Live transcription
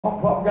I've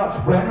got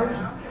splinters,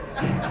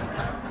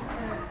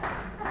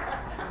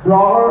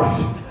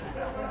 drawers,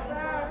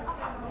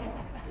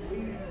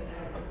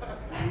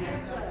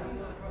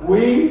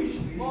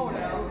 weeds.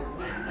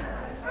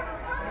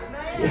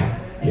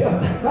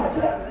 Yeah, about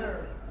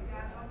that.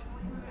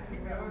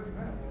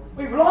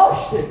 We've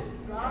lost it.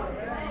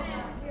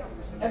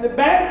 And the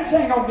Baptists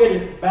ain't going to get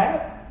it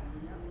back.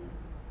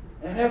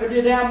 They never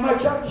did have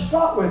much of it to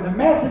start with. The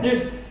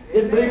Methodists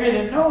didn't believe it,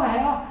 didn't know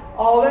how.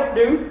 All they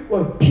do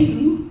was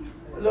pew.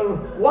 A little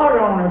water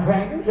on their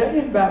fingers. They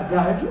didn't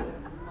baptize you.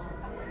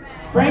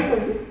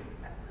 Sprinkled you.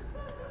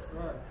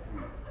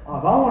 Well,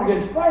 if I want to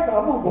get sprinkled,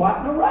 I'm going to go out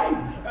in the rain.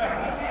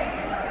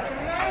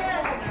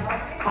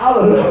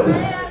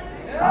 Hallelujah.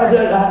 I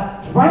said,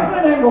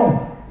 sprinkling ain't going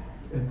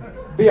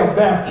to be a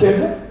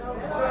baptism.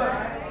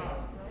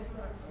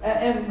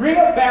 And real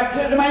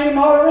baptism ain't even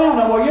all around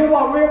no more. You know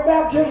what real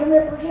baptism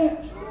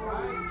represents?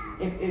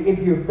 If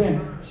you've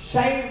been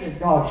saved and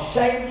God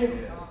saved you,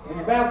 when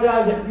you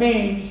baptize, it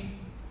means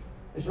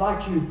it's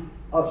like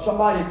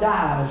somebody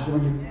dies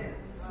when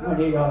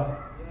he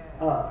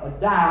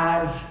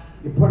dies.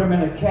 You put them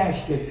in a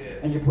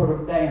casket and you put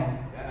them down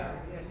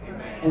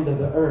into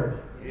the earth.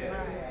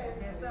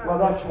 Well,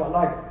 that's what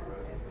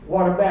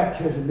water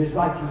baptism is.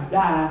 Like you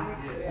die,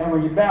 and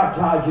when you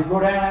baptize, you go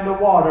down in the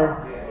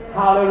water.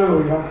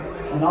 Hallelujah.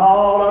 And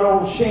all that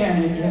old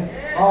sin in you,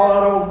 all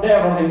that old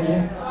devil in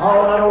you,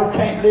 all that old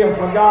can't live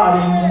for God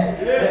in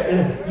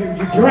you,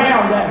 you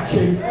drown that,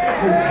 see.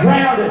 You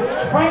drown it.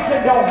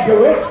 Sprinkling don't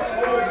do it.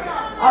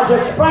 I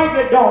said,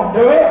 sprinkling don't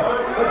do it.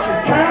 But you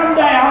turn them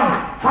down,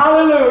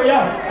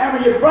 hallelujah, and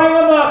when you bring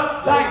them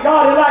up, thank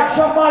God, it's like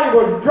somebody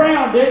was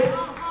drowned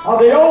of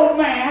the old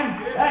man.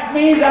 That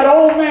means that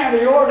old man of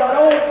yours, that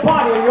old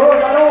body of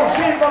yours, that old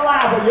sinful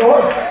life of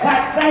yours,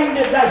 that thing,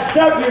 that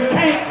stuff you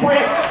can't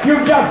quit, you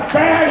just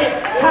buried it.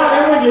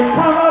 Hallelujah. When you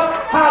come up,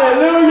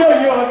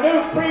 hallelujah, you're a new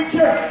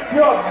creature.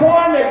 You're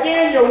born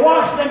again. You're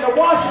washed in the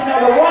washing of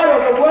the water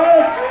of the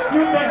word.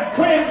 You've been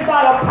cleansed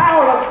by the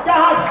power of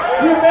God.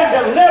 You've been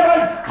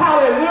delivered.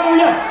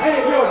 Hallelujah. And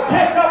if you'll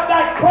take up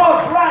that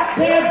cross right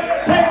then,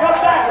 take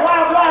up that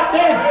life right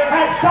then,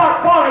 and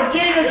start calling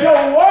Jesus your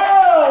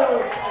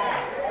world.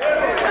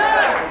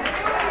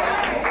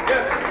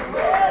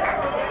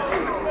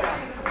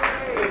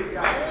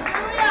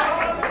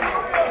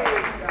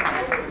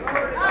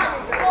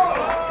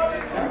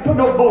 Put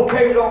no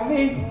bouquets on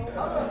me.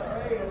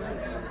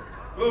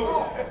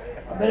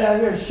 I've been out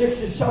here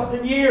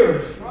 60-something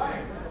years.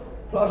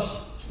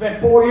 Plus, spent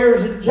 4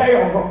 years in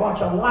jail for a bunch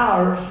of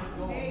liars.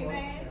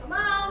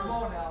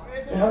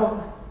 You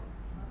know?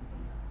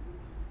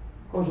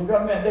 Of course, the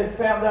government, they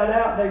found that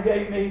out and they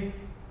gave me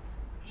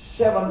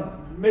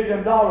 $7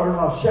 million or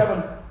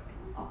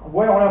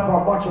well enough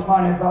for a bunch of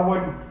money if I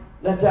wouldn't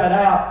let that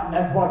out. And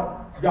that's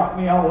what got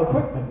me all the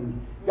equipment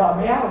and got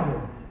me out of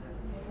here.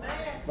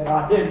 But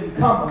I didn't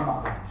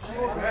compromise.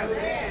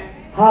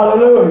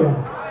 Hallelujah.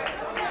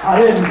 I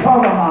didn't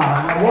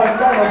compromise. I wasn't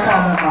going to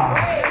compromise.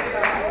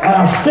 And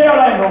I still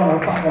ain't going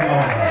to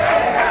compromise.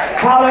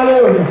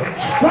 Hallelujah.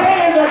 Stay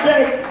in the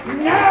gate.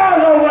 Narrow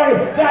the way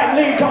that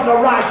leads unto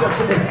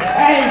righteousness.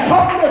 And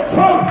talk the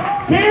truth.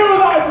 Few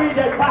there be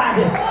that find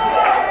it.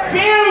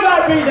 Few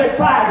there be that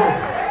find it.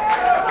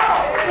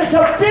 It's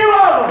a few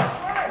of us.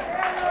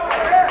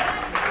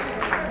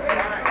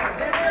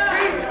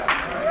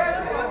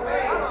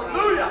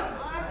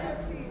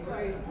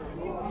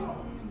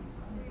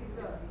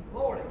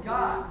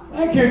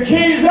 Thank you,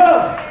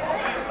 Jesus.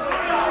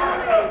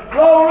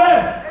 Glory.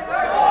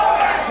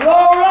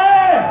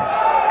 Glory.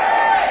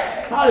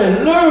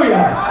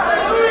 Hallelujah.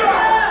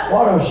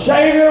 What a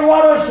Savior,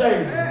 what a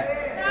Savior.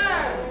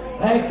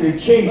 Thank you,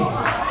 Jesus.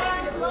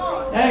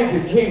 Thank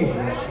you,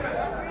 Jesus.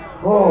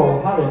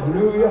 Oh,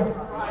 hallelujah.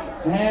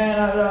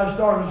 And I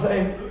started to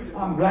say,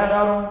 I'm glad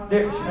I don't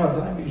dip snuff.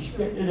 Let me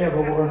spit it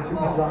everywhere through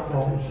my rock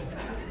balls.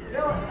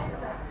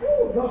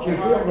 Don't you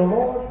feel the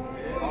Lord?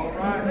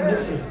 And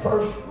this is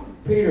 1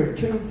 Peter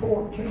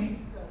 2:14.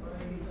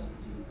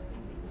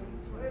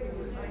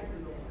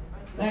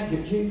 Thank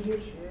you,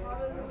 Jesus.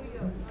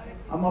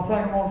 I'm going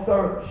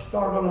to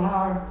start a little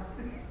higher.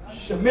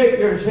 Submit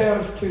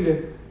yourselves to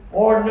the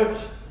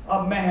ordinance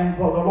of man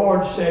for the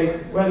Lord's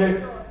sake, whether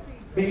it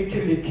be to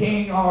the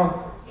king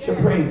or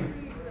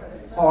supreme,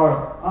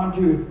 or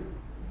unto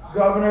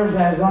governors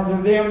as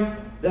unto them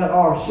that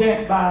are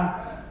sent by,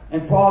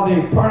 and for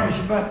the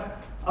punishment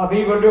of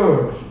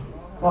evildoers,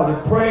 for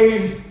the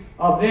praise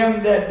of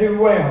them that do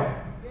well.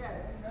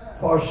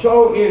 For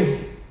so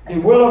is the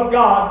will of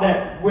God,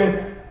 that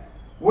with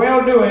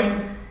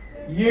well-doing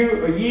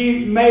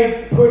ye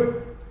may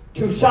put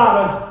to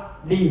silence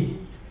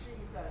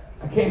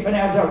I can't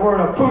pronounce that word,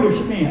 of foolish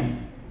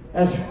men,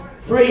 as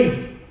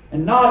free,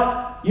 and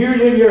not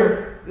using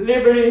your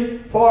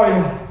liberty for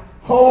a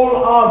whole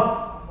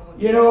of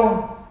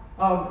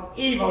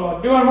evil,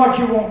 or doing what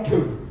you want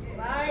to.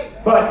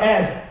 But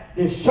as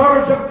the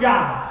servants of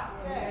God,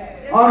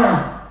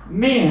 honor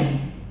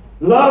men,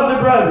 love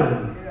the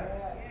brethren,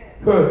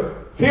 who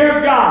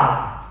fear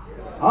God,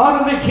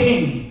 honor the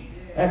king.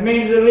 That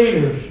means the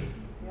leaders.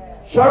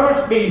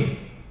 Servants, be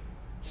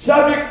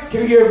subject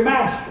to your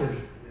masters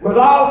with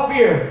all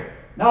fear,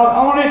 not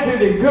only to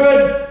the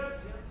good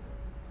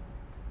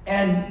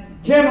and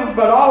gentle,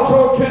 but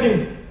also to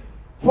the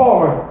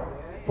forward.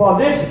 For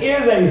this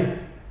is a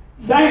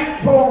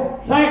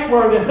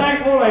thankworthy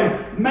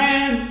a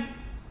man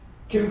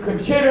to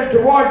consider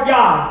toward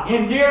God,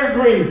 endure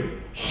grief,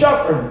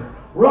 suffering,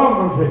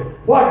 wrongfully.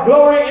 What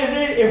glory is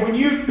it if when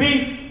you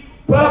be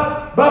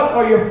but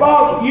for your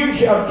faults you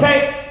shall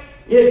take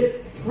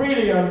it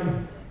freely and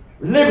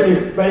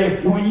liberty. But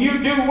if when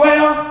you do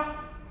well,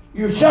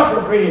 you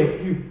suffer for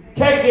it. You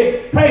take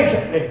it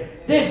patiently.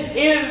 This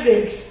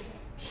is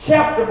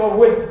acceptable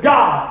with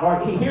God. For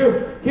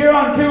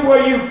hereunto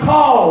were you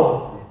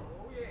called,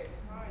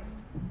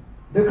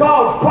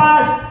 because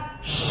Christ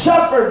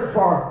suffered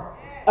for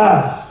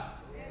us,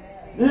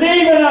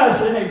 leaving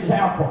us an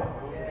example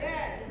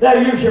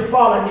that you should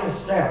follow his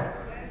steps.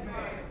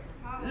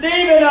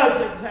 Leaving us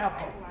an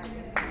example.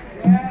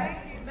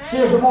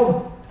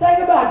 Think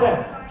about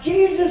that.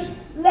 Jesus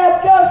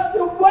left us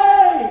the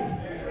way.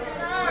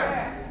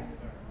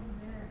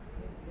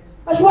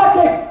 That's what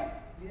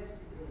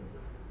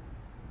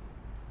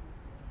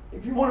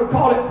if you want to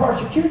call it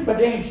persecution, but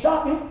they ain't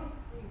stopped me.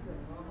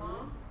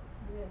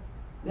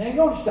 They ain't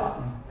going to stop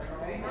me.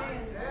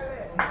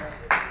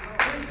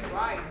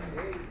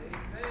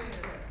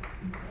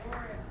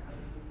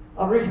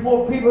 I've reached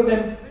more people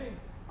than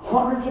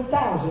hundreds of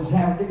thousands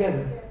have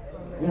together.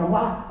 You know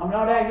why? I'm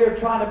not out here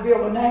trying to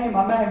build a name.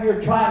 I'm out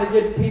here trying to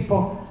get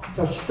people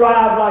to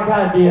strive like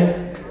I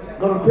did.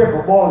 Little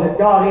crippled boy that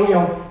God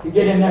healed to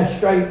get in that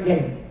straight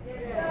gate.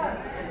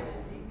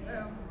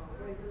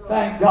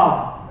 Thank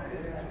God.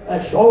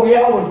 Oh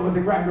yeah, I was with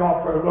the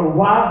granddaughter for a little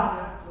while.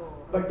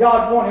 But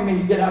God wanted me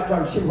to get out there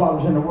and see what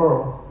was in the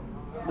world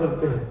a little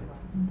bit.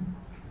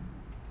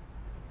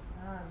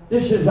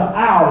 This is an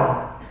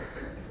hour.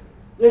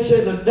 This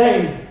is a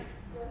day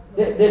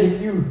that if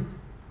you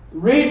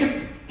read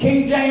the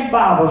King James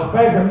Bible,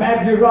 especially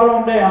Matthew right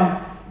on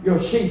down, you'll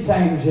see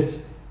things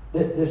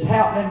that's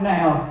happening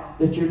now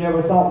that you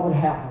never thought would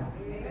happen.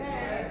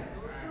 Amen.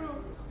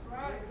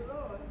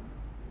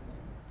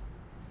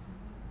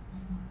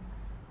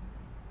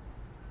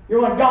 You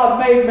know, when God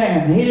made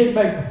man, he didn't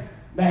make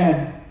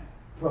man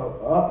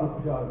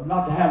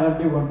not to have nothing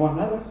to do with one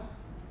another.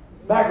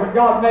 Back when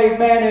God made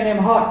man in them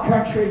hot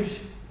countries,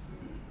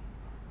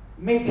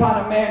 me kind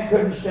of man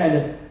couldn't stand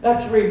it.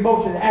 That's the reason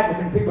most of the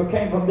African people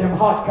came from them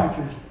hot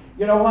countries.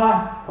 You know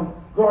why? From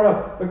growing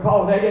up,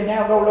 because they didn't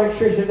have no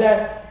electricity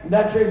there, and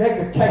that's the reason they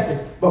could take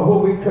it, but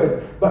we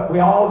could. But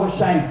we're all the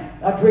same.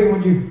 That's the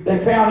reason they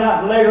found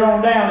out later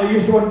on down, they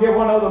used to want to give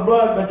one another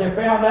blood, but they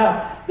found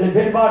out that if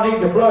anybody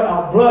needs the blood,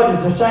 our blood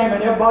is the same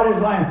in everybody's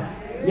land.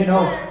 You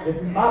know,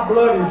 if my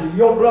blood is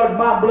your blood,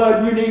 my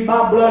blood, you need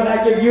my blood, and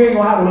I give you ain't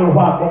going to have a little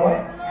white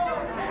boy.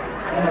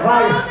 And if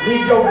I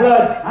need your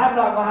blood, I'm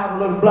not going to have a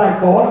little black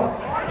boy.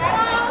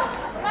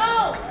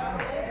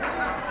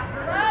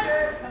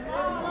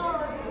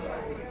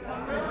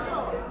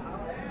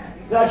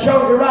 So that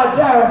shows you right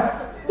there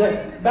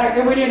that back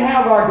then we didn't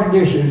have air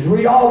conditioners.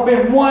 We'd all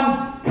been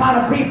one kind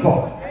of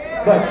people.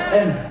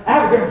 And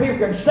African people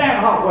can stand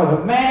hot weather.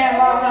 Man,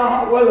 like that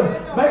hot weather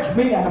makes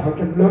me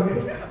African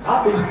looking.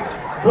 I'll be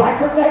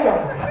blacker than they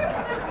are.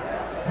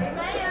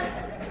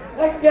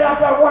 They can get out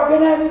there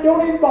working and they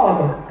don't even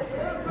bother.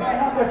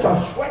 Man, I'm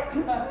just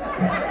sweating.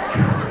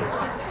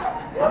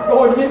 I'm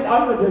going in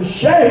under the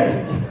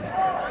shade.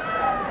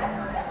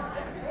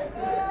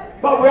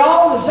 But we're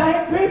all the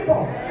same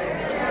people.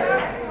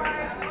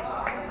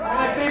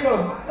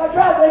 That's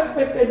right,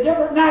 they're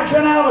different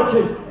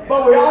nationalities,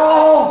 but we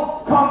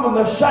all come from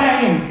the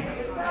same.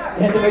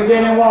 In the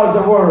beginning was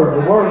the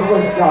Word was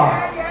with God.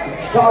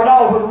 It started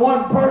off with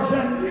one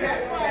person,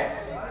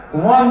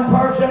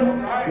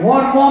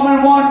 one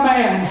woman, one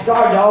man,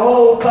 started the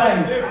whole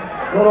thing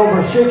a little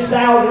over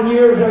 6,000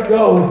 years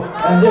ago,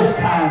 and this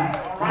time,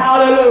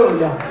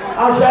 hallelujah.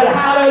 I said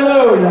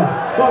hallelujah.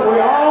 But we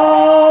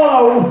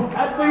all,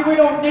 we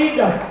don't need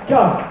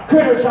to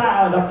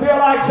criticize or feel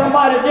like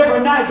somebody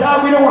different night.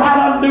 We don't have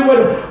nothing to do with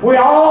it. We're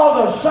all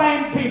the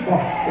same people.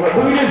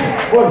 We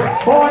just were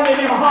born in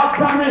them hot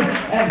countries,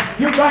 and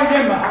you bring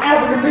them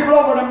African people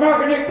over to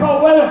America in that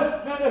cold weather,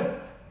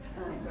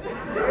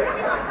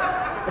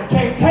 they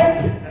can't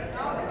take it.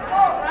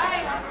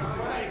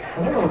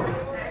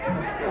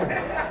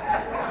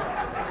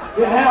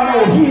 Didn't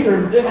have no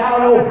heaters, didn't have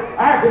no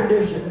air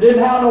conditioning,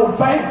 didn't have no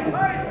fans.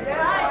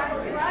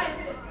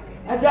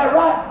 That's that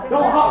right?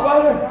 No hot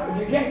weather. If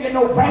you can't get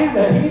no fan,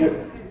 a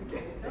heater,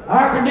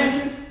 air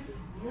conditioning,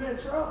 you're in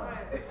trouble.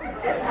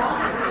 It's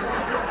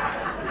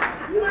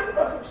hot. You're looking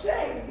for some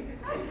shade.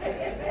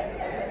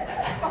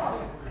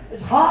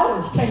 It's hot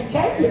and you can't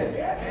take it.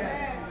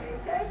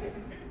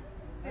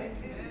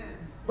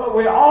 But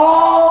we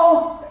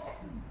all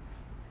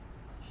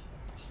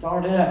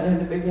started out in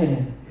the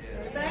beginning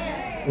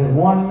with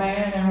one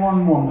man and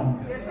one woman.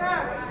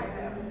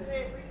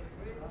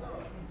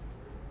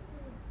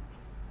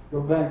 Go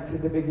back to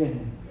the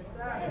beginning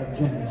of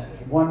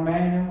Genesis. One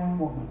man and one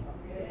woman.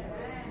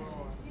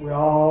 We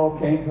all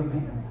came from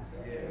Him.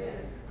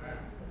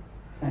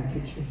 Thank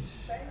you, Jesus.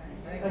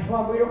 That's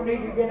why we don't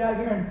need to get out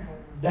here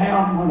and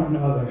down one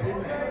another.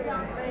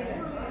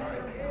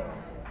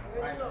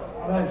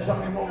 I've had so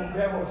many more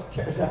devils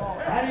test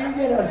out. How do you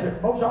get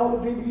us? Most all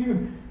the people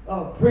you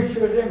preach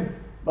with them,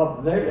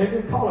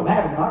 they call them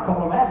African. I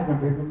call them African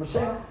people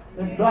myself.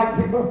 The black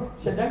people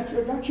said,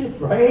 "Aren't you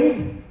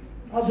afraid?"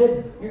 I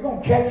said, "You're going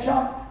to catch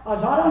something?" I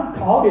said, "I done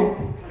caught it."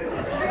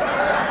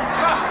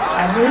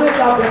 And we look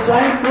like the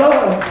same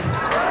blood.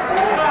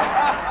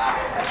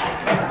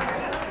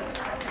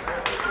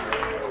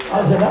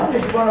 I said, "I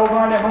just went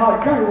over in them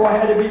hot country where I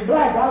had to be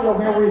black. I was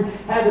over here, we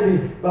had to be."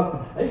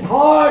 But it's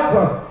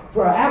hard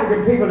for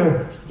African people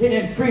to get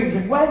in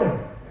freezing weather.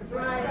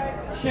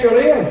 Still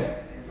is.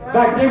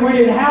 Back then we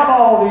didn't have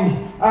all these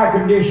air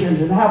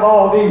conditioners and have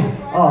all these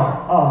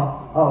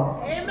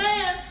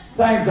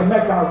things to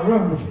make our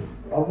rooms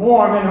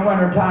warm in the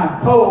wintertime,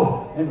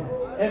 cold in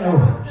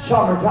the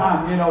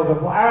summertime. You know, the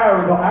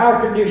air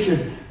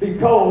conditioned be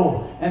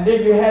cold, and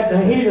then you had the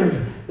heaters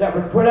that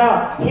would put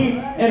out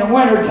heat in the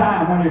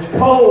wintertime when it's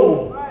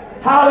cold.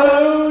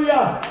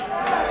 Hallelujah!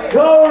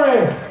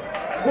 Glory!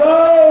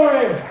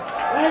 Glory!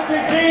 Thank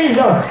you,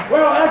 Jesus.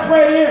 Well, that's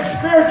where it is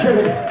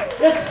spiritually.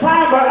 It's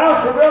time for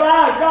us to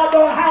realize God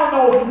don't have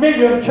no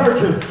million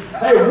churches.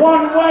 Hey,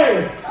 one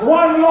way,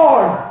 one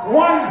Lord,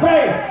 one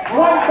faith,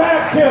 one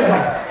baptism.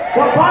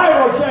 The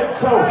Bible said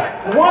so.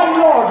 One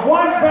Lord,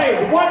 one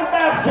faith, one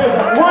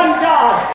baptism, one God.